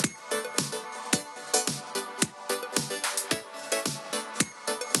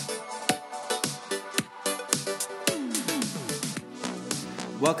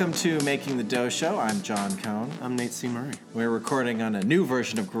Welcome to Making the Dough Show. I'm John Cohn. I'm Nate C. Murray. We're recording on a new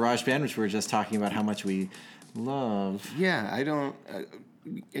version of GarageBand, which we were just talking about how much we love. Yeah,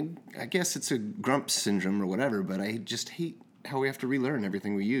 I guess it's a grump syndrome or whatever, but I just hate how we have to relearn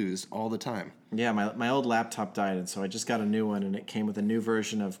everything we use all the time. Yeah, my old laptop died, and so I just got a new one, and it came with a new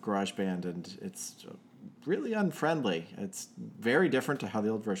version of GarageBand, and it's really unfriendly. It's very different to how the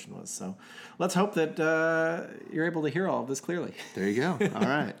old version was. So let's hope that you're able to hear all of this clearly. There you go. All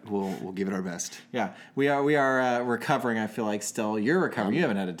right, we'll give it our best. Yeah, we are recovering. I feel like still you're recovering. You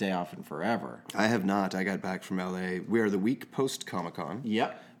haven't had a day off in forever. I have not. I got back from LA. We are the week post Comic-Con.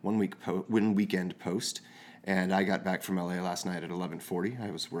 Yep. One weekend post. And I got back from LA last night at 11:40.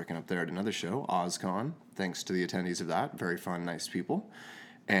 I was working up there at another show, OzCon. Thanks to the attendees of that. Very fun, nice people.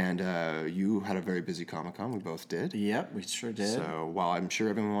 And you had a very busy Comic-Con. We both did. Yep, we sure did. So while I'm sure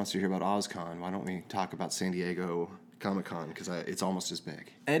everyone wants to hear about OzCon, why don't we talk about San Diego Comic-Con? Because it's almost as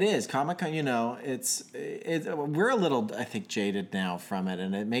big. It is. Comic-Con, we're a little, I think, jaded now from it.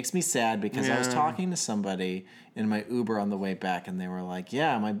 And it makes me sad because I was talking to somebody in my Uber on the way back, and they were like,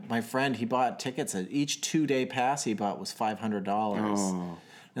 yeah, my friend, he bought tickets. Each 2-day pass he bought was $500. Oh.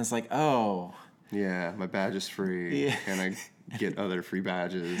 And it's like, oh. Yeah, my badge is free. Yeah. And I get other free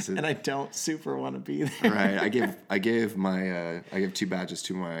badges. And I don't super want to be there. Right. I gave 2 badges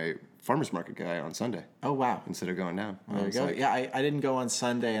to my farmer's market guy on Sunday. Oh, wow. Instead of going down. There you go. Yeah, I didn't go on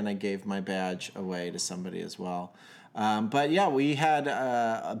Sunday, and I gave my badge away to somebody as well. But yeah, we had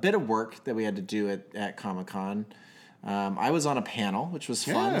a bit of work that we had to do at Comic-Con. I was on a panel, which was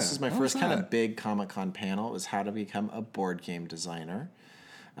fun. Yeah, This is my first kind of big Comic-Con panel. It was how to become a board game designer.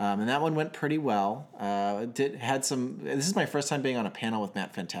 And that one went pretty well. This is my first time being on a panel with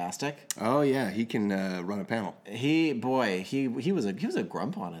Matt Fantastic. Oh yeah, he can run a panel. He was a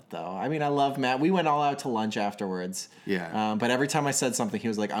grump on it though. I mean, I love Matt. We went all out to lunch afterwards. Yeah. But every time I said something, he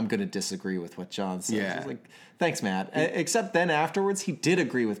was like, "I'm going to disagree with what John said." Yeah. I was like, "Thanks, Matt." Except then afterwards, he did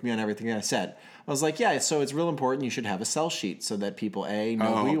agree with me on everything I said. I was like, "Yeah, so it's real important. You should have a sell sheet so that people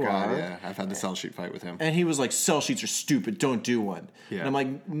know who you are." Yeah, I've had the sell sheet fight with him. And he was like, "Sell sheets are stupid. Don't do one." Yeah. And I'm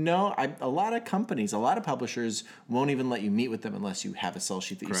like, "No, a lot of companies, a lot of publishers won't even let you meet with them unless you have a sell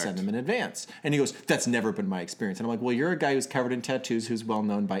sheet that you send them in advance." And he goes, "That's never been my experience." And I'm like, "Well, you're a guy who's covered in tattoos, who's well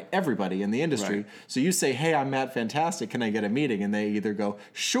known by everybody in the industry. Right. So you say, 'Hey, I'm Matt Fantastic. Can I get a meeting?' And they either go,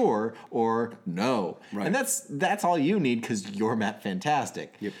 'Sure,' or 'No.'" Right. And that's all you need because you're Matt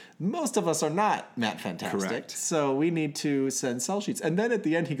Fantastic. Yep. Most of us are not Matt Fantastic. Correct. So we need to send sell sheets. And then at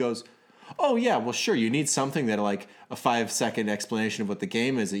the end, he goes, "Oh, yeah, well, sure, you need something that, like, a 5-second explanation of what the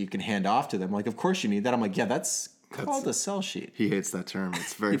game is that you can hand off to them. Like, of course you need that." I'm like, "Yeah, that's called a sell sheet." He hates that term.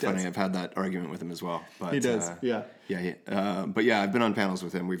 It's very funny. I've had that argument with him as well. But, He does, yeah. Yeah. But yeah, I've been on panels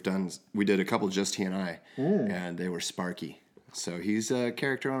with him. We did a couple, just he and I, and they were sparky. So he's a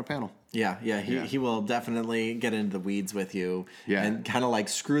character on a panel. Yeah, he will definitely get into the weeds with you and kind of like,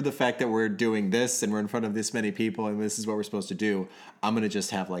 screw the fact that we're doing this and we're in front of this many people and this is what we're supposed to do. I'm going to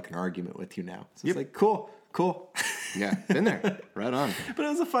just have like an argument with you now. So it's like, cool. Yeah, been there. Right on. But it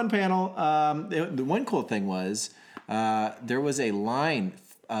was a fun panel. The one cool thing was there was a line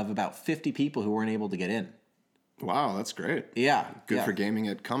of about 50 people who weren't able to get in. Wow, that's great. Yeah. Good for gaming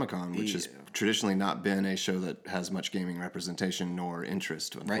at Comic-Con, which has traditionally not been a show that has much gaming representation nor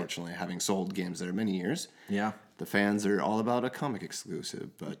interest, unfortunately, having sold games there many years. Yeah. The fans are all about a comic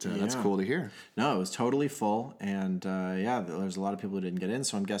exclusive, but that's cool to hear. No, it was totally full, and there's a lot of people who didn't get in,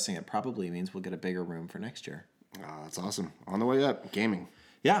 so I'm guessing it probably means we'll get a bigger room for next year. That's awesome. On the way up, gaming.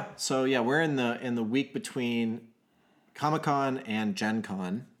 Yeah, so we're in the week between Comic-Con and Gen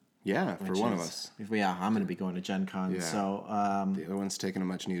Con. Yeah, for one of us. Yeah, I'm going to be going to Gen Con. Yeah. So the other one's taking a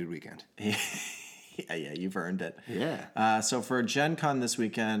much-needed weekend. Yeah, you've earned it. Yeah. So for Gen Con this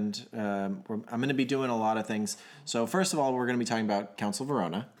weekend, I'm going to be doing a lot of things. So first of all, we're going to be talking about Council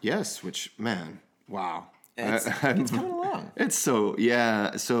Verona. Yes, which, man, wow. It's coming along. It's so,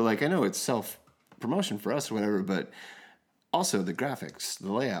 yeah. So, like, I know it's self-promotion for us or whatever, but also the graphics,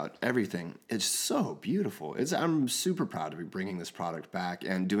 the layout, everything, it's so beautiful. I'm super proud to be bringing this product back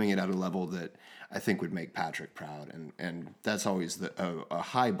and doing it at a level that I think would make Patrick proud. And that's always a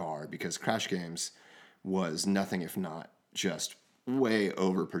high bar because Crash Games was nothing if not just way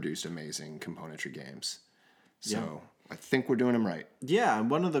overproduced amazing componentry games. So I think we're doing them right. Yeah, and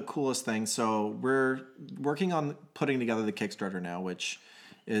one of the coolest things, so we're working on putting together the Kickstarter now, which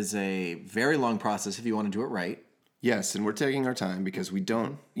is a very long process if you want to do it right. Yes, and we're taking our time because we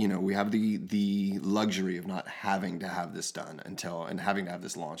don't we have the luxury of not having to have this done and having to have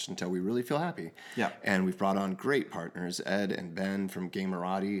this launched until we really feel happy. Yeah. And we've brought on great partners, Ed and Ben from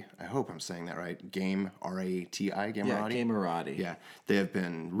Gamerati. I hope I'm saying that right. Gamerati, Yeah, Gamerati. Gamerati. Yeah, they have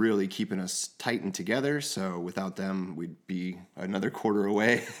been really keeping us tight and together. So without them, we'd be another quarter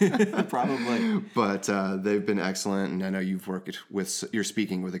away. Probably. But they've been excellent, and I know you're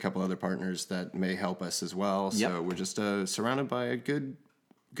speaking with a couple other partners that may help us as well. Yep. So we're just surrounded by a good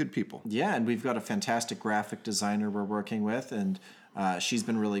people. Yeah, and we've got a fantastic graphic designer we're working with, and she's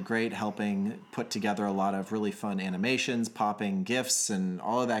been really great helping put together a lot of really fun animations, popping GIFs, and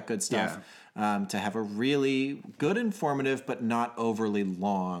all of that good stuff to have a really good, informative, but not overly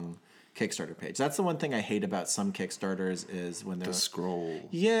long Kickstarter page. That's the one thing I hate about some Kickstarters is when they're The scroll.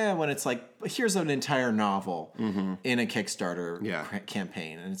 Yeah, when it's like, here's an entire novel in a Kickstarter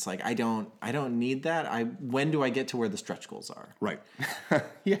campaign, and it's like, I don't need that. When do I get to where the stretch goals are? Right.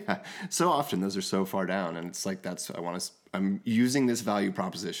 Yeah. So often those are so far down, and it's like I'm using this value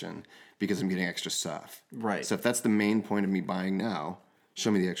proposition because I'm getting extra stuff. Right. So if that's the main point of me buying now, show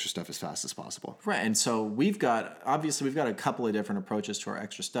me the extra stuff as fast as possible. Right, and so we've got a couple of different approaches to our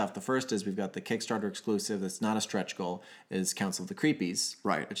extra stuff. The first is we've got the Kickstarter exclusive that's not a stretch goal, is Council of the Creepies,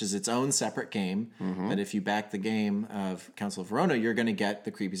 right? Which is its own separate game. That if you back the game of Council of Verona, you're going to get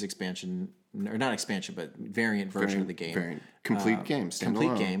the Creepies expansion, or not expansion, but variant version of the game. Complete game,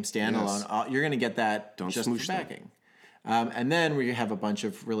 standalone. Yes. You're going to get that just for backing. And then we have a bunch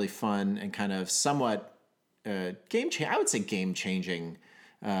of really fun and kind of somewhat game-changing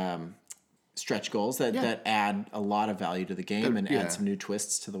stretch goals that add a lot of value to the game and add some new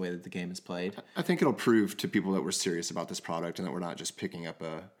twists to the way that the game is played. I think it'll prove to people that we're serious about this product and that we're not just picking up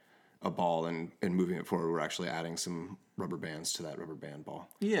a ball and moving it forward. We're actually adding some rubber bands to that rubber band ball.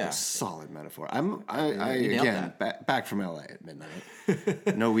 Yeah. A solid metaphor. Again, back from LA at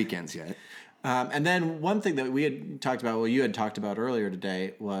midnight. No weekends yet. And then one thing that we had talked about, you had talked about earlier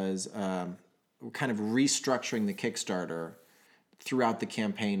today, was kind of restructuring the Kickstarter throughout the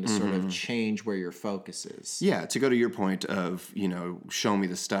campaign to sort of change where your focus is. Yeah, to go to your point of, show me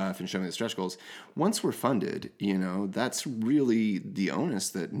the stuff and show me the stretch goals. Once we're funded, that's really the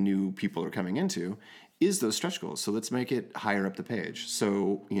onus that new people are coming into is those stretch goals. So let's make it higher up the page.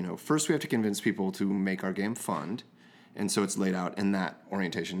 So, first we have to convince people to make our game fund. And so it's laid out in that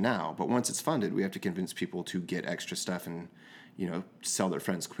orientation now. But once it's funded, we have to convince people to get extra stuff and sell their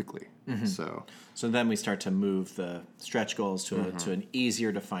friends quickly. So then we start to move the stretch goals to an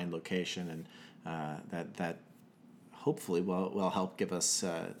easier to find location, and that hopefully will help give us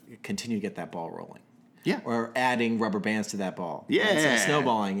continue to get that ball rolling. Yeah. Or adding rubber bands to that ball. Yeah. Instead of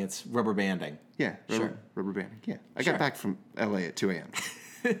snowballing, it's rubber banding. Yeah. Rubber banding. Yeah. I got back from LA at 2 a.m.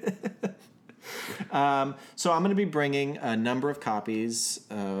 So I'm going to be bringing a number of copies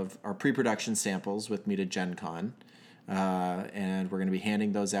of our pre-production samples with me to Gen Con. And we're going to be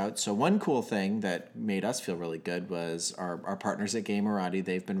handing those out. So one cool thing that made us feel really good was our partners at Gamerati.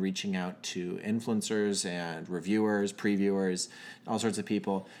 They've been reaching out to influencers and reviewers, previewers, all sorts of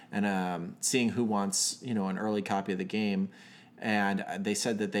people, and seeing who wants an early copy of the game. And they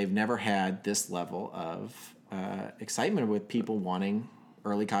said that they've never had this level of excitement with people wanting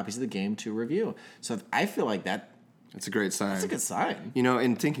early copies of the game to review. So I feel like it's a great sign. That's a good sign.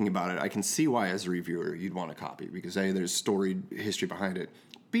 In thinking about it, I can see why as a reviewer you'd want a copy because A, there's storied history behind it.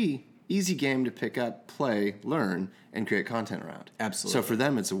 B, easy game to pick up, play, learn, and create content around. Absolutely. So for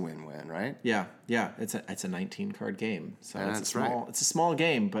them, it's a win-win, right? Yeah. It's a 19 card game. So That's right. It's a small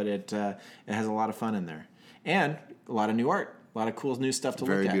game, but it has a lot of fun in there, and a lot of new art, a lot of cool new stuff to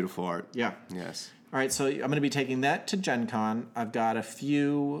look at. Very beautiful art. Yeah. Yes. All right, so I'm going to be taking that to Gen Con. I've got a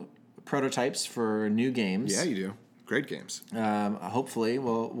few prototypes for new games. Yeah, you do. Great games. Hopefully,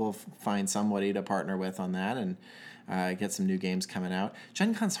 we'll find somebody to partner with on that and get some new games coming out.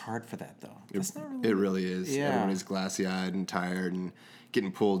 Gen Con's hard for that, though. It really is. Yeah. Everyone is glassy-eyed and tired and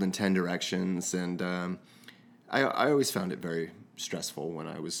getting pulled in 10 directions. And I always found it very stressful when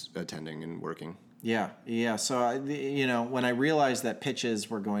I was attending and working. Yeah. So, when I realized that pitches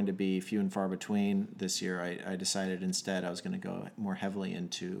were going to be few and far between this year, I decided instead I was going to go more heavily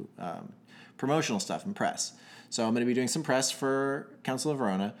into promotional stuff and press. So I'm going to be doing some press for Council of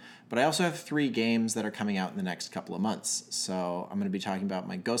Verona, but I also have 3 games that are coming out in the next couple of months. So I'm going to be talking about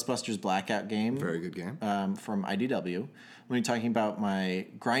my Ghostbusters Blackout game. Very good game. From IDW. I'm going to be talking about my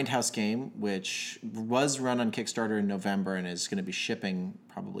Grindhouse game, which was run on Kickstarter in November and is going to be shipping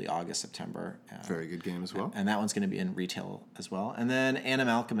probably August, September. Very good game as well. And that one's going to be in retail as well. And then Anim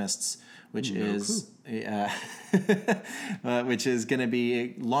Alchemists, which is going to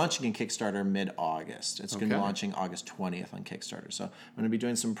be launching in Kickstarter mid-August. It's going to be launching August 20th on Kickstarter. So I'm going to be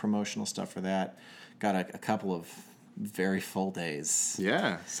doing some promotional stuff for that. Got a couple of very full days.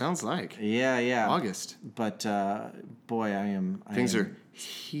 Yeah, sounds like. Yeah. August. But boy, Things are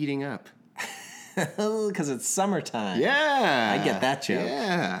heating up. because it's summertime. Yeah. I get that joke.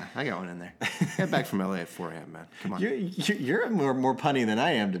 Yeah. I got one in there. Got back from LA at 4 a.m., man. Come on. You're more punny than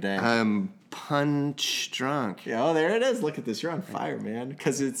I am today. I'm punch drunk. Yeah, oh, there it is. Look at this. You're on fire, man.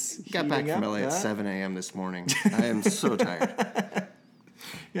 Because it's Got back from LA at 7 a.m. this morning. I am so tired.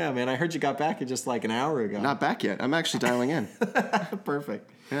 Yeah, man. I heard you got back just like an hour ago. Not back yet. I'm actually dialing in. Perfect.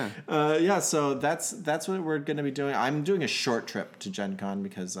 Yeah. So that's what we're going to be doing. I'm doing a short trip to Gen Con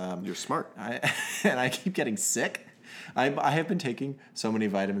because You're smart. I keep getting sick. I have been taking so many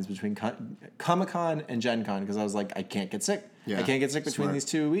vitamins between Comic-Con and Gen Con because I was like, I can't get sick. Yeah. I can't get sick between Smart. these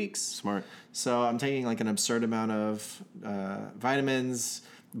 2 weeks. Smart. So I'm taking like an absurd amount of vitamins,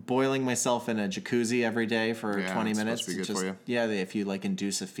 boiling myself in a jacuzzi every day for 20 it's minutes. supposed to be good for you. Yeah, if you like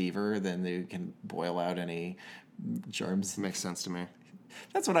induce a fever, then they can boil out any germs. Makes sense to me.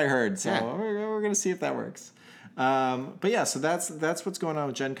 That's what I heard. So Yeah. we're going to see if that works. But yeah, so that's what's going on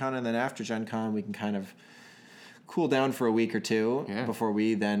with Gen Con. And then after Gen Con, we can kind of cool down for a week or two before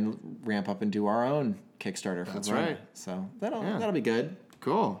we then ramp up and do our own Kickstarter for That's Verona. right. So that'll be good.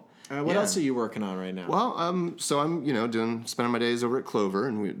 Cool. What else are you working on right now? Well, so I'm, spending my days over at Clover,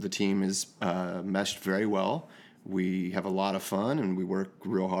 and the team is meshed very well. We have a lot of fun, and we work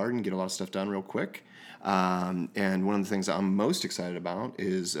real hard and get a lot of stuff done real quick. And one of the things I'm most excited about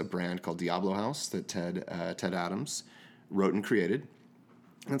is a brand called Diablo House that Ted Adams wrote and created.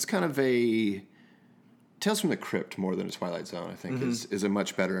 And it's kind of a Tales from the Crypt more than a Twilight Zone, I think, is a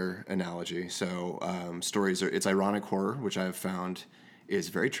much better analogy. So it's ironic horror, which I've found is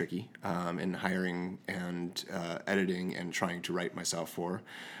very tricky in hiring and editing and trying to write myself for.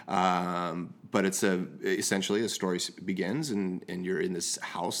 But it's essentially a story begins and you're in this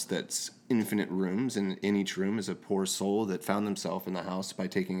house that's infinite rooms, and in each room is a poor soul that found themselves in the house by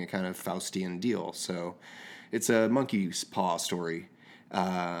taking a kind of Faustian deal. So it's a monkey's paw story.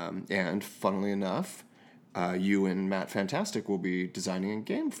 And funnily enough, you and Matt Fantastic will be designing a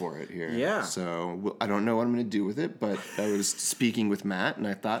game for it here. Yeah. So I don't know what I'm going to do with it, but I was speaking with Matt, and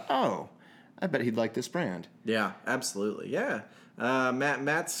I thought, I bet he'd like this brand. Yeah, absolutely. Yeah.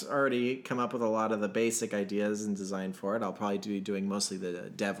 Matt's already come up with a lot of the basic ideas and design for it. I'll probably be doing mostly the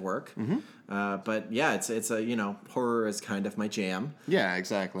dev work. But yeah, it's a, horror is kind of my jam. Yeah,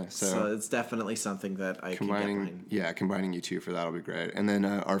 exactly. So it's definitely something that I can get behind. Yeah, combining you two for that will be great. And then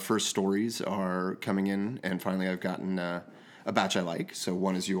our first stories are coming in, and finally I've gotten a batch I like. So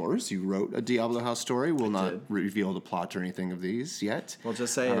one is yours. You wrote a Diablo House story. We'll not reveal the plot or anything of these yet. We'll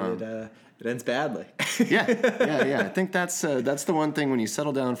just say it ends badly. Yeah. I think that's the one thing when you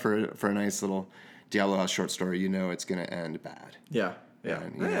settle down for a nice little Diablo House short story, it's going to end bad. Yeah.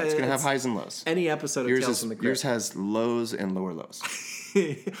 And, it's going to have highs and lows. Any episode of Tales from the Crypt. Yours has lows and lower lows.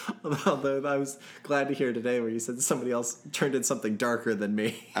 Although I was glad to hear today where you said somebody else turned in something darker than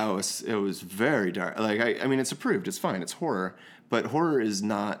me. Oh, it was very dark. Like I mean, it's approved. It's fine. It's horror, but horror is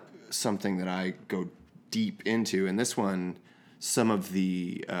not something that I go deep into. And this one, some of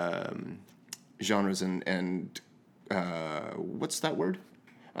the genres and what's that word?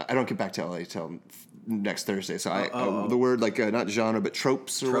 I don't get back to LA till next Thursday, so the word not genre but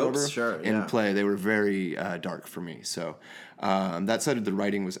tropes or whatever sure, in play, they were very dark for me. So that said, the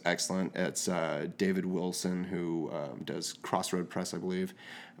writing was excellent. It's David Wilson who does Crossroad Press, I believe,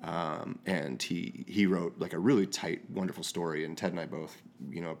 and he wrote like a really tight, wonderful story. And Ted and I both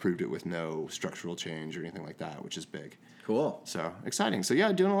approved it with no structural change or anything like that, which is big. Cool. So exciting. So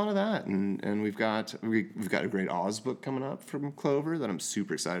yeah, doing a lot of that, and we've got a great Oz book coming up from Clover that I'm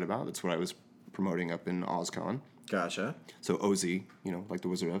super excited about. That's what I was promoting up in OzCon. Gotcha. So OZ, like the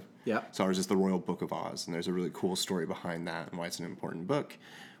Wizard of. Yeah. So ours is the Royal Book of Oz, and there's a really cool story behind that and why it's an important book.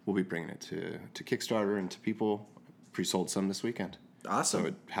 We'll be bringing it to Kickstarter and to people. Pre-sold some this weekend. Awesome. So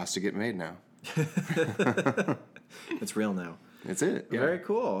it has to get made now. It's real now. That's it. Yeah. Very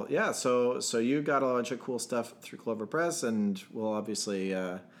cool. Yeah. So you got a bunch of cool stuff through Clover Press, and we'll obviously.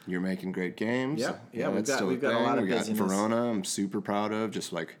 You're making great games. Yeah. We've got a lot of busyness. Verona. I'm super proud of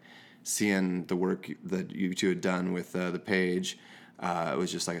just like seeing the work that you two had done with the page. It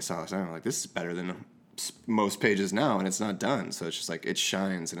was just like I saw this. I'm like, this is better than most pages now, and it's not done. So it's just like it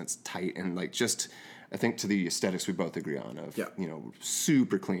shines and it's tight and like just. I think to the aesthetics we both agree on of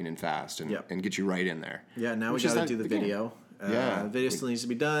super clean and fast and get you right in there. Yeah. Now we got to do the video. Video still needs to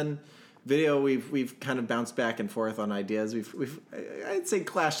be done. Video, we've kind of bounced back and forth on ideas. We've I'd say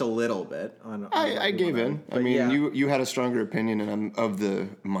clashed a little bit on. I gave in. I mean, you had a stronger opinion, and I'm of the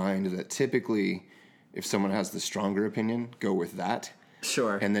mind that typically if someone has the stronger opinion, go with that.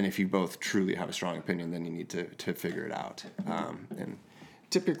 Sure. And then if you both truly have a strong opinion, then you need to figure it out. And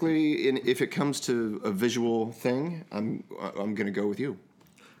typically, if it comes to a visual thing, I'm going to go with you.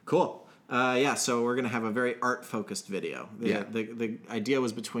 Cool. Yeah, so we're going to have a very art-focused video. The idea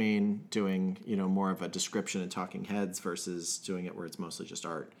was between doing, more of a description and talking heads versus doing it where it's mostly just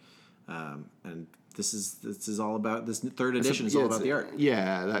art. And this is all about, this third edition is all about the art.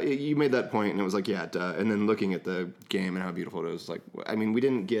 Yeah, you made that point, and it was like, yeah, duh. And then looking at the game and how beautiful it was, like, I mean, we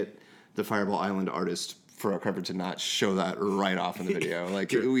didn't get the Fireball Island artist for our cover to not show that right off in the video.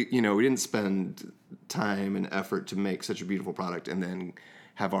 Like, we didn't spend time and effort to make such a beautiful product and then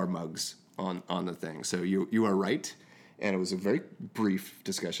have our mugs on the thing. So you are right, and it was a very brief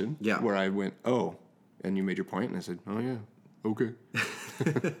discussion where I went, oh, and you made your point, and I said, oh yeah, okay.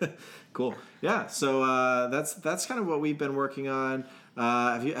 Cool. Yeah. So that's kind of what we've been working on.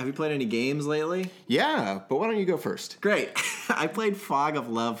 Have you played any games lately? Yeah, but why don't you go first? Great. I played Fog of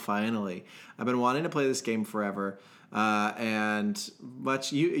Love finally. I've been wanting to play this game forever. And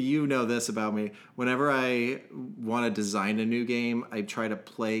much you know this about me. Whenever I want to design a new game, I try to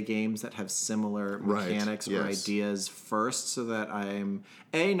play games that have similar mechanics or ideas first, so that I'm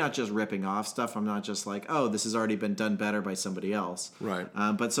not just ripping off stuff. I'm not just like, oh, this has already been done better by somebody else. Right.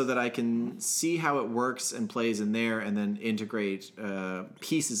 But so that I can see how it works and plays in there, and then integrate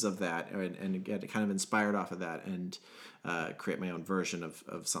pieces of that and get kind of inspired off of that and create my own version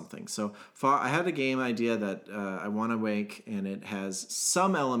of something. So I had a game idea that I want to make, and it has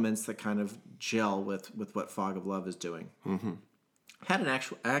some elements that kind of gel with what Fog of Love is doing. Mm-hmm. Had an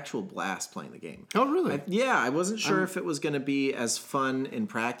actual blast playing the game. Oh, really? I wasn't sure if it was going to be as fun in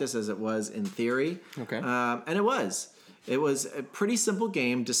practice as it was in theory. Okay. And it was. It was a pretty simple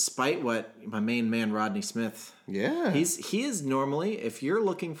game, despite what my main man, Rodney Smith. Yeah. He is normally, if you're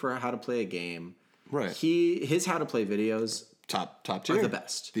looking for how to play a game, right. His how to play videos top tier. Are the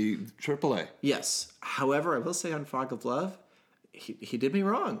best. The AAA. Yes. However, I will say on Fog of Love, he did me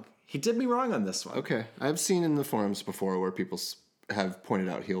wrong. He did me wrong on this one. Okay. I've seen in the forums before where people have pointed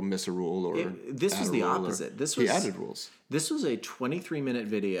out he'll miss a rule or this was the opposite. He added rules. This was a 23-minute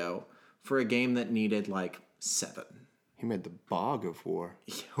video for a game that needed like 7. He made the Bog of War.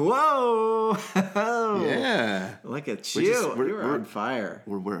 Whoa! Yeah. Look at you. You're on fire.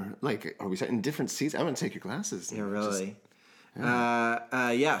 We're like, are we in different seats? I'm going to take your glasses. Yeah, really.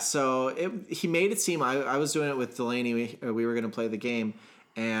 So he made it seem, I was doing it with Delaney. We were going to play the game.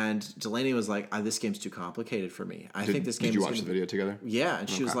 And Delaney was like, this game's too complicated for me. I think this game. Did you watch the video together? Yeah, and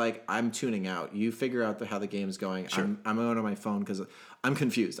she was like, I'm tuning out. You figure out how the game's going. Sure. I'm going on my phone because I'm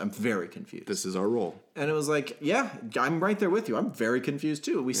confused. I'm very confused. This is our role. And it was like, yeah, I'm right there with you. I'm very confused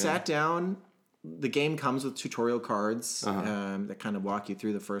too. We sat down. The game comes with tutorial cards that kind of walk you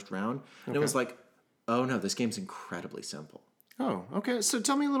through the first round. And it was like, oh no, this game's incredibly simple. Oh, okay. So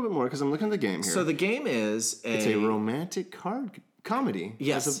tell me a little bit more, because I'm looking at the game here. So the game is it's a romantic comedy.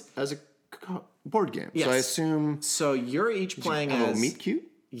 Yes. As a board game. Yes. So I assume. So you're each playing as a meet cute.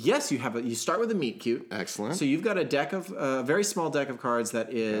 Yes, you start with a meet cute. Excellent. So you've got a very small deck of cards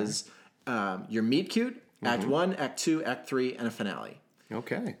that is your meet cute, Act 1, Act 2, Act 3, and a finale.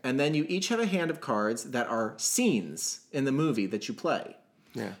 Okay. And then you each have a hand of cards that are scenes in the movie that you play.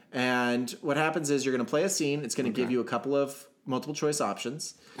 Yeah. And what happens is you're going to play a scene. It's going to give you a couple of multiple choice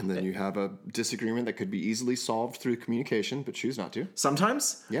options. And then you have a disagreement that could be easily solved through communication, but choose not to.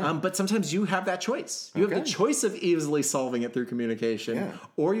 Sometimes. Yeah. But sometimes you have that choice. You have the choice of easily solving it through communication,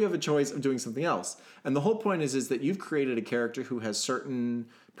 or you have a choice of doing something else. And the whole point is that you've created a character who has certain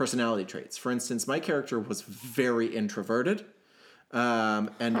personality traits. For instance, my character was very introverted,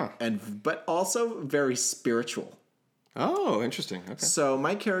 but also very spiritual. Oh, interesting. Okay. So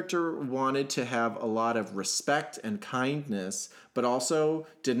my character wanted to have a lot of respect and kindness, but also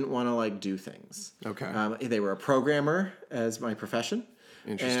didn't want to do things. Okay. They were a programmer as my profession.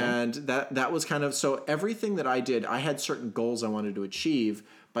 Interesting. And that was kind of, so everything that I did, I had certain goals I wanted to achieve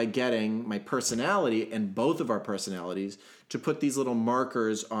by getting my personality and both of our personalities to put these little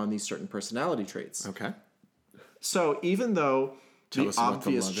markers on these certain personality traits. Okay. So even though the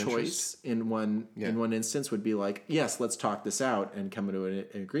obvious choice in one instance would be like, yes, let's talk this out and come into an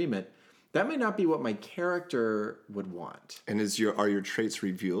agreement, that may not be what my character would want. And are your traits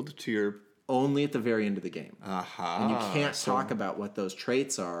revealed to your... Only at the very end of the game. Aha. And you can't talk about what those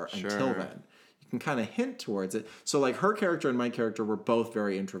traits are until then. You can kind of hint towards it. So her character and my character were both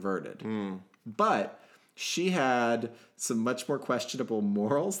very introverted. But she had some much more questionable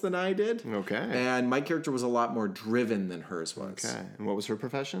morals than I did. Okay. And my character was a lot more driven than hers was. Okay. And what was her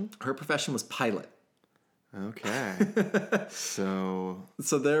profession? Her profession was pilot. Okay. So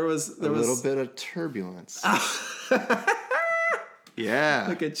there was a little bit of turbulence. Yeah.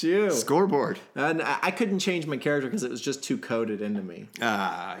 Look at you. Scoreboard. And I couldn't change my character because it was just too coded into me.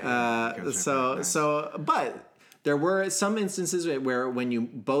 But there were some instances where when you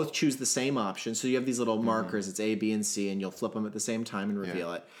both choose the same option, so you have these little markers, it's A, B, and C, and you'll flip them at the same time and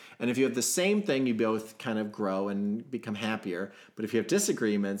reveal it. And if you have the same thing, you both kind of grow and become happier. But if you have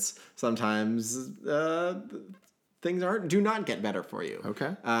disagreements, sometimes things do not get better for you.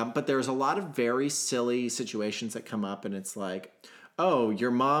 Okay. But there's a lot of very silly situations that come up, and it's like, oh, your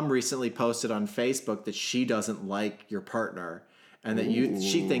mom recently posted on Facebook that she doesn't like your partner, and that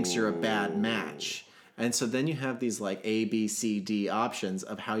she thinks you're a bad match. And so then you have these like A, B, C, D options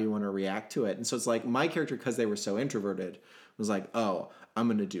of how you want to react to it. And so it's like my character, because they were so introverted, was like, oh, I'm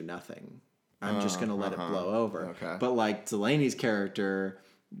going to do nothing. I'm just going to let it blow over. Okay. But like Delaney's character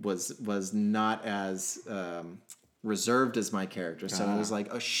was not as reserved as my character. So it was like,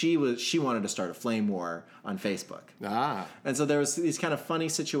 oh, she wanted to start a flame war on Facebook. And so there was these kind of funny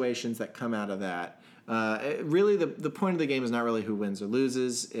situations that come out of that. Really, the point of the game is not really who wins or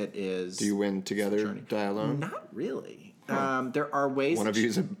loses. It is... Do you win together, die alone? Not really. There are ways... One of you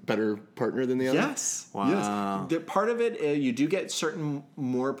is a better partner than the other? Yes. Wow. Yes. Part of it, you do get certain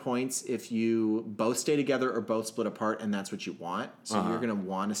more points if you both stay together or both split apart, and that's what you want. So you're going to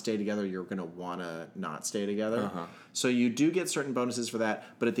want to stay together. You're going to want to not stay together. So you do get certain bonuses for that.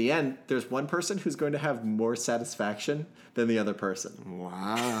 But at the end, there's one person who's going to have more satisfaction than the other person.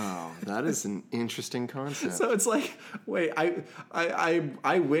 Wow. That is an interesting concept. So it's like, wait,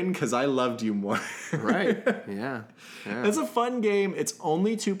 I win because I loved you more. Right. Yeah. It's a fun game. It's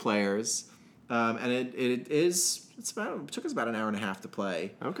only 2 players, and it took us about an hour and a half to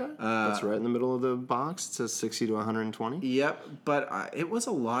play. Okay. That's right in the middle of the box. It says 60 to 120. Yep, but it was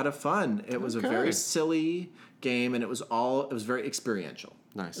a lot of fun. It was a very silly game, and it was very experiential.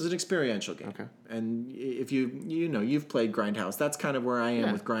 Nice. It was an experiential game. Okay. And if you've played Grindhouse, that's kind of where I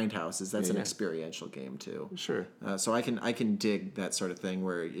am with Grindhouse. That's an experiential game too. Sure. So I can dig that sort of thing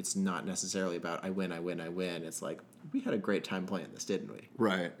where it's not necessarily about I win. It's like we had a great time playing this, didn't we?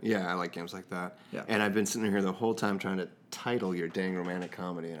 Right. Yeah, I like games like that. Yeah. And I've been sitting here the whole time trying to title your dang romantic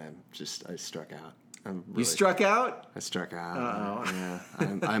comedy, and I struck out. You struck out? I struck out. Uh-oh.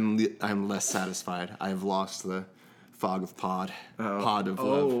 Yeah. I'm less satisfied. I've lost the fog of pod of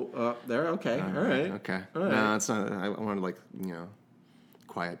love. There. Okay. All right. Okay. All right. No, it's not. I wanted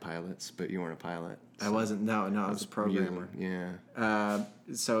quiet pilots, but you weren't a pilot. So I wasn't. No, I was a programmer. Yeah.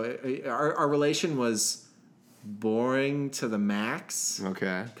 So our relation was boring to the max.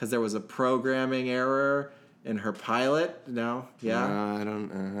 Okay. Because there was a programming error in her pilot. No. Yeah. I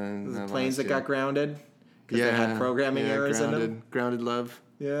don't. The planes that got grounded. Because they had programming errors in them. Grounded love.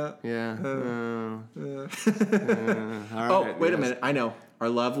 Yeah. Yeah. All right. Wait a minute. I know. Our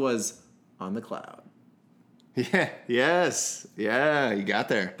love was on the cloud. Yeah. Yes. Yeah. You got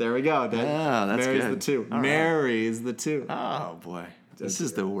there. There we go. That's Mary's good. the 2. All Mary's the 2. Oh boy. This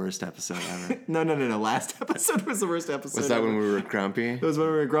is the worst episode ever. No. Last episode was the worst episode. Was that ever. when we were grumpy? It was when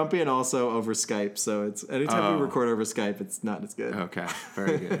we were grumpy and also over Skype. So it's anytime we record over Skype, it's not as good. Okay.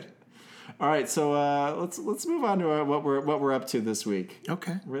 Very good. All right, so let's move on to what we're up to this week.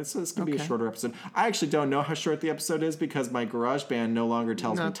 Okay. So this could be a shorter episode. I actually don't know how short the episode is because my GarageBand no longer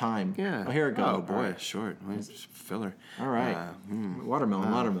tells me time. Yeah. Oh, here it goes. Oh boy, right. Short. Filler. All right.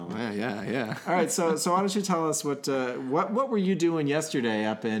 Watermelon. Yeah. All right, so why don't you tell us what were you doing yesterday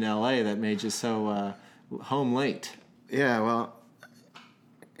up in LA that made you so home late? Yeah. Well,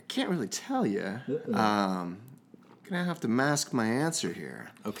 I can't really tell you. Gonna have to mask my answer here.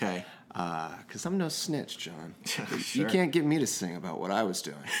 Okay. Because I'm no snitch, John. Sure. You can't get me to sing about what I was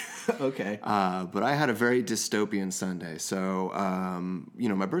doing. Okay. But I had a very dystopian Sunday. So,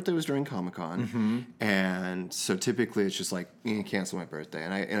 my birthday was during Comic-Con. And so typically it's just like, cancel my birthday.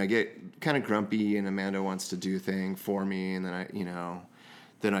 And I get kind of grumpy, and Amanda wants to do a thing for me. And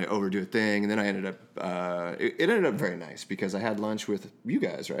then I overdo a thing. And then I ended up, it ended up very nice because I had lunch with you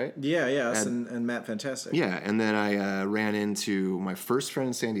guys, right? Yeah, us and Matt Fantastic. Yeah, and then I ran into my first friend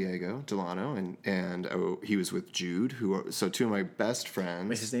in San Diego, Delano, and he was with Jude, so 2 of my best friends.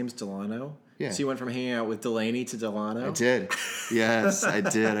 Wait, his name's Delano? Yeah. So you went from hanging out with Delaney to Delano? I did. Yes, I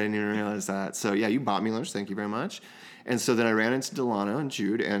did. I didn't even realize that. So yeah, you bought me lunch. Thank you very much. And so then I ran into Delano and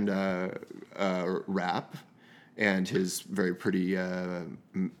Jude and Rap and his very pretty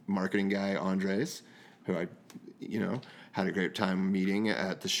marketing guy, Andres, who I, had a great time meeting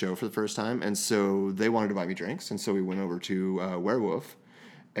at the show for the first time. And so they wanted to buy me drinks. And so we went over to Werewolf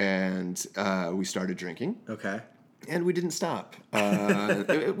and we started drinking. Okay. And we didn't stop,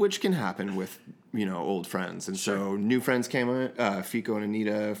 which can happen with old friends. And so new friends came in, Fico and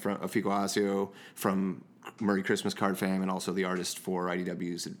Anita from Fico Asio from Murray Christmas Card fame, and also the artist for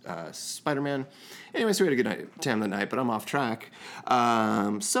IDW's Spider-Man. Anyway, so we had a good time that night, but I'm off track.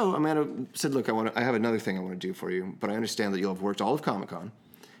 So Amanda said, look, I have another thing I want to do for you, but I understand that you'll have worked all of Comic-Con,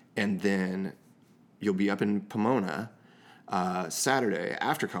 and then you'll be up in Pomona Saturday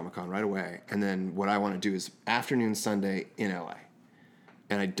after Comic-Con right away, and then what I want to do is afternoon Sunday in LA,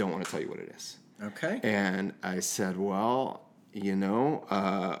 and I don't want to tell you what it is. Okay. And I said, well,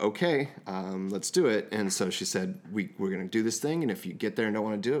 okay, let's do it. And so she said, we're going to do this thing, and if you get there and don't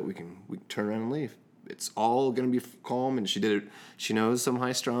want to do it, we can turn around and leave. It's all going to be calm. And she did it. She knows I'm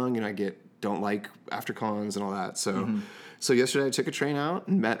high strung, and I don't like after cons and all that. So, So yesterday I took a train out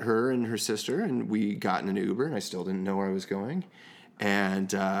and met her and her sister, and we got in an Uber, and I still didn't know where I was going.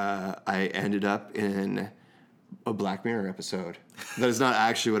 And I ended up in a Black Mirror episode. That is not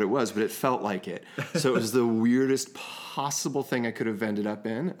actually what it was, but it felt like it. So it was the weirdest possible thing I could have ended up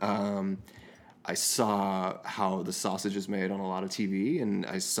in. I saw how the sausage is made on a lot of TV, and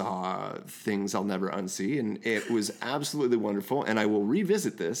I saw things I'll never unsee, and it was absolutely wonderful. And I will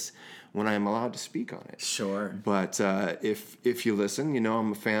revisit this when I am allowed to speak on it. Sure. But if you listen,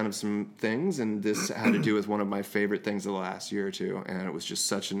 I'm a fan of some things, and this had to do with one of my favorite things of the last year or two, and it was just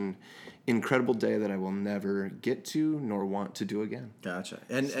such an incredible day that I will never get to nor want to do again. Gotcha.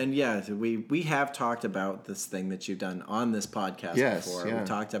 And yeah, we have talked about this thing that you've done on this podcast before. Yeah. We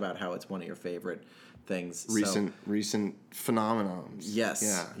talked about how it's one of your favorite things. Recent phenomenons. Yes.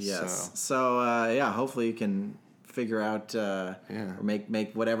 Yeah. Yes. So hopefully you can figure out or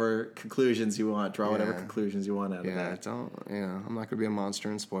make whatever conclusions you want, draw whatever conclusions you want out of that. I'm not going to be a monster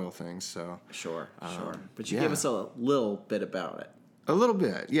and spoil things. So sure. But you give us a little bit about it. A little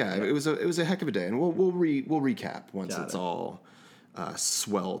bit, yeah. It was a heck of a day, and we'll recap once it's all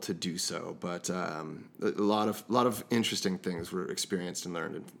swell to do so. But a lot of interesting things were experienced and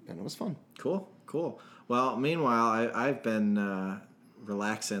learned, and it was fun. Cool. Well, meanwhile, I've been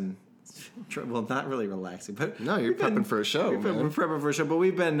relaxing. Well, not really relaxing, but no, you're prepping for a show. We're prepping for a show, but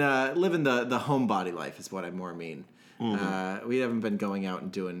we've been living the homebody life, is what I more mean. Mm-hmm. We haven't been going out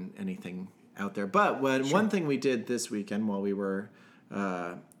and doing anything out there, but one thing we did this weekend while we were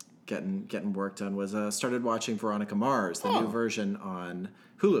getting work done was started watching Veronica Mars, the new version on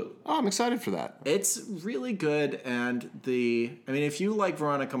Hulu. Oh, I'm excited for that. It's really good, and if you like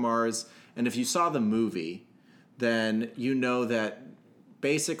Veronica Mars, and if you saw the movie, then you know that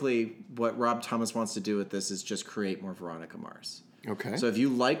basically what Rob Thomas wants to do with this is just create more Veronica Mars. Okay. So if you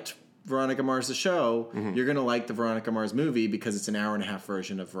liked Veronica Mars the show, you're going to like the Veronica Mars movie because it's an hour-and-a-half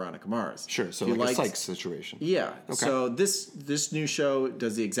version of Veronica Mars. Sure, so like a psych situation. Yeah. Okay. So this new show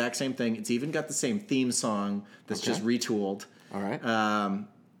does the exact same thing. It's even got the same theme song that's just retooled. All right.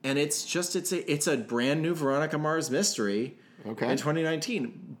 And it's a brand new Veronica Mars mystery in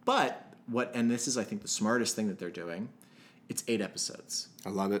 2019. But this is I think the smartest thing that they're doing, it's 8 episodes. I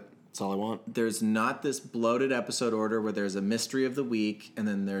love it. That's all I want. There's not this bloated episode order where there's a mystery of the week and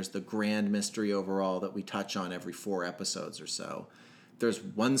then there's the grand mystery overall that we touch on every 4 episodes or so. There's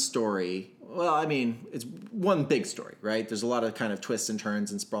one story. Well, it's one big story, right? There's a lot of kind of twists and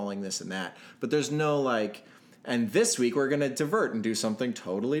turns and sprawling this and that. But there's no and this week we're going to divert and do something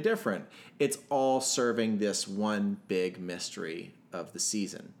totally different. It's all serving this one big mystery of the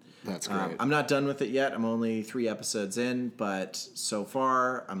season. That's great. I'm not done with it yet. I'm only 3 episodes in, but so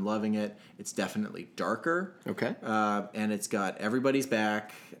far I'm loving it. It's definitely darker. Okay. And it's got everybody's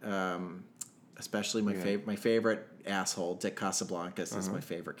back, especially my favorite asshole, Dick Casablancas, is my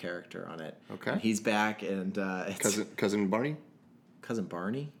favorite character on it. Okay. And he's back, and it's cousin Barney. Cousin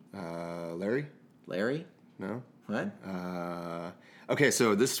Barney. Larry. Larry. No. What? Okay,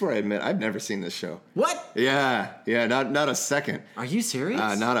 so this is where I admit I've never seen this show. What? Yeah, not a second. Are you serious?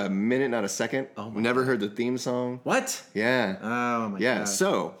 Not a minute, not a second. Oh my Never God. heard the theme song. What? Yeah. Oh my God. Yeah.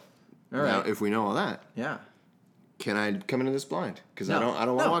 So, all right. now if we know all that, Yeah. can I come into this blind? Because No. I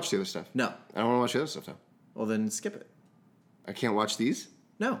don't want to No. watch the other stuff. No. I don't want to watch the other stuff though. Well, then skip it. I can't watch these.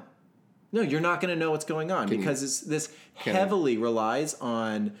 No, you're not going to know what's going on because this heavily relies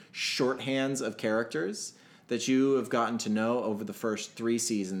on shorthands of characters that you have gotten to know over the first 3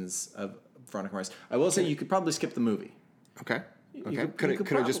 seasons of Veronica Mars. I will say you could probably skip the movie. Okay. Okay. You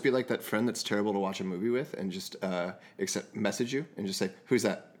Could I just be like that friend that's terrible to watch a movie with and just message you and just say, who's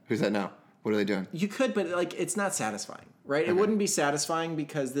that? Who's that now? What are they doing? You could, but it's not satisfying, right? Okay. It wouldn't be satisfying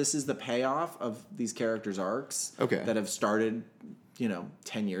because this is the payoff of these characters' arcs that have started,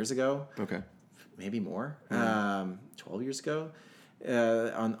 10 years ago. Okay. Maybe more. 12 years ago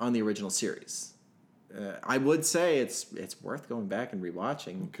on the original series. I would say it's worth going back and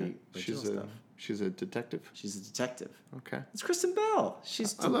rewatching the original stuff. She's a detective. She's a detective. Okay. It's Kristen Bell.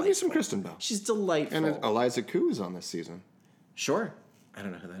 She's I delightful. love me some Kristen Bell. She's delightful. And Eliza Koo is on this season. Sure. I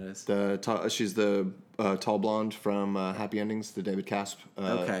don't know who that is. She's the tall blonde from Happy Endings, the David Casp.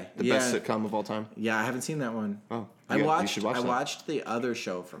 Okay. The best sitcom of all time. Yeah, I haven't seen that one. Oh, you should watch that. I watched the other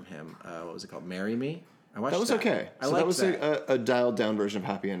show from him. What was it called? Marry Me. I watched That was okay. That was a dialed down version of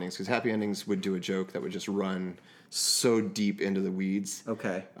Happy Endings, because Happy Endings would do a joke that would just run so deep into the weeds.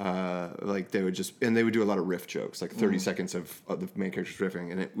 Okay. Like they would do a lot of riff jokes, like 30 seconds of the main characters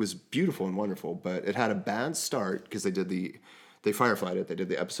riffing, and it was beautiful and wonderful. But it had a bad start because they fireflied it. They did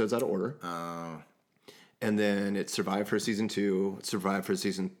the episodes out of order. Oh. And then it survived for season 2. It survived for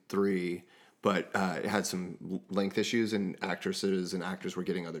season 3. But it had some length issues, and actresses and actors were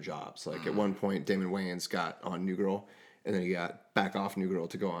getting other jobs. Like at one point, Damon Wayans got on New Girl, and then he got back off New Girl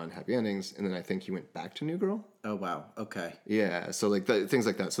to go on Happy Endings, and then I think he went back to New Girl. Oh, wow. Okay. Yeah, so like things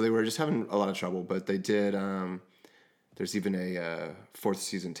like that. So they were just having a lot of trouble, but they did. There's even a 4th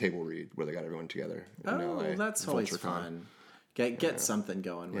season table read where they got everyone together. That's always fun. Get something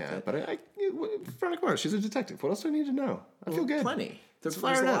going with it. But Veronica Mars, she's a detective. What else do I need to know? I feel good. Plenty. There's a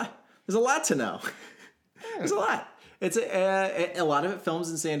fired up. lot. There's a lot to know. There's a lot. It's a lot of it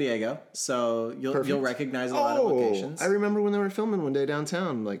films in San Diego, so you'll recognize a lot of locations. I remember when they were filming one day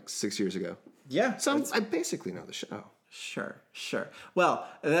downtown, like 6 years ago. Yeah. So I basically know the show. Sure. Well,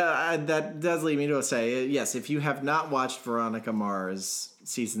 that does lead me to say, yes, if you have not watched Veronica Mars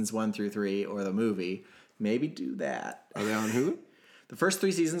seasons 1 through 3 or the movie, maybe do that. Are they on Hulu? The first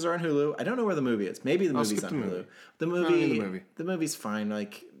 3 seasons are on Hulu. I don't know where the movie is. Maybe the movie's on Hulu. The movie's fine.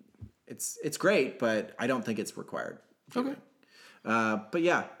 Like, it's great, but I don't think it's required. Okay. But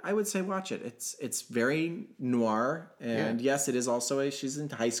yeah, I would say watch it. It's very noir, and yes, it is also she's in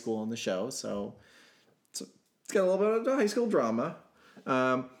high school in the show, so it's got a little bit of high school drama.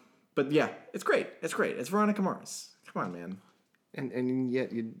 But yeah, it's great. It's Veronica Mars. Come on, man. And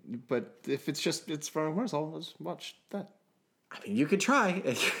yet but if it's Veronica Mars, I'll just watch that. I mean, you could try.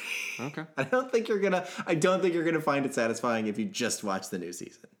 Okay. I don't think you're gonna find it satisfying if you just watch the new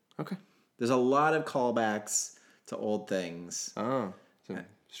season. Okay. There's a lot of callbacks to old things. Oh, so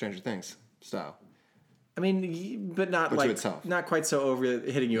Stranger Things style. I mean, but not not quite so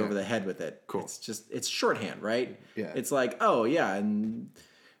hitting you over the head with it. Cool. It's shorthand, right? Yeah. It's like, oh yeah, and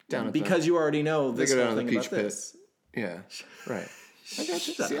down because you already know this whole thing about pit. this. Yeah. Right. I got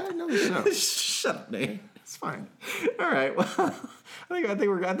you. Shut See, up. I know the show. Shut up, Nate. It's fine. All right. Well, I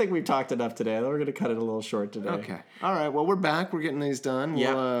think we've talked enough today. We're going to cut it a little short today. Okay. All right. Well, we're back. We're getting these done.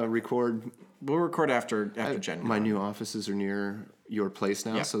 We'll record. We'll record after Gen Con. My new offices are near your place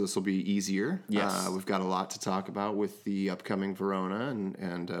now, so this will be easier. Yes. We've got a lot to talk about with the upcoming Verona,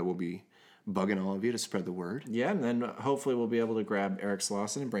 and we'll be bugging all of you to spread the word. Yeah, and then hopefully we'll be able to grab Eric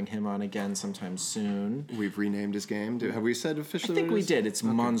Slauson and bring him on again sometime soon. We've renamed his game. Have we said officially? I think we did. It's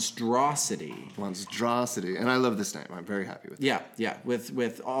Monstrosity. Monstrosity, and I love this name. I'm very happy with it. Yeah.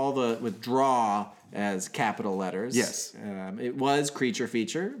 With draw as capital letters. Yes. It was Creature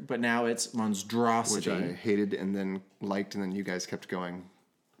Feature, but now it's Monstrosity. Which I hated and then liked, and then you guys kept going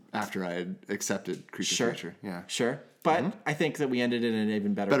after I had accepted Creature Feature. Yeah. Sure. But I think that we ended it in an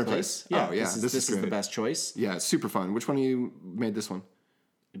even better place. Yeah, oh, yeah. This is the best choice. Yeah, it's super fun. Which one of you made this one?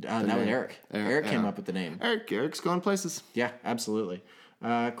 That was Eric. Eric came up with the name. Eric's going places. Yeah, absolutely.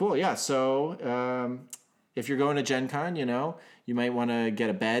 Cool. Yeah. So if you're going to Gen Con, you might want to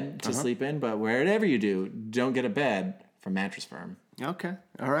get a bed to sleep in, but wherever you do, don't get a bed from Mattress Firm. Okay.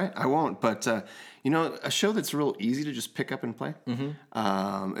 All right. I won't. But, a show that's real easy to just pick up and play.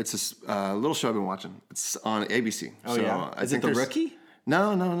 Mm-hmm. It's a little show I've been watching. It's on ABC. Oh, so yeah? Is it The Rookie?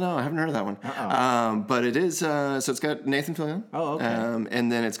 No. I haven't heard of that one. But it is, so it's got Nathan Fillion. Oh, okay.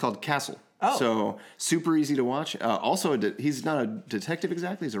 And then it's called Castle. Oh. So super easy to watch. Also, he's not a detective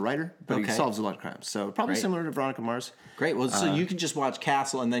exactly. He's a writer, but he solves a lot of crimes. So probably similar to Veronica Mars. Great. Well, so you can just watch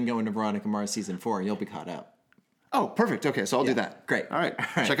Castle and then go into Veronica Mars season 4 and you'll be caught up. Oh, perfect. Okay, so I'll do that. Great. All right.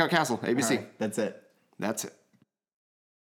 Check out Castle, ABC. Right. That's it. That's it.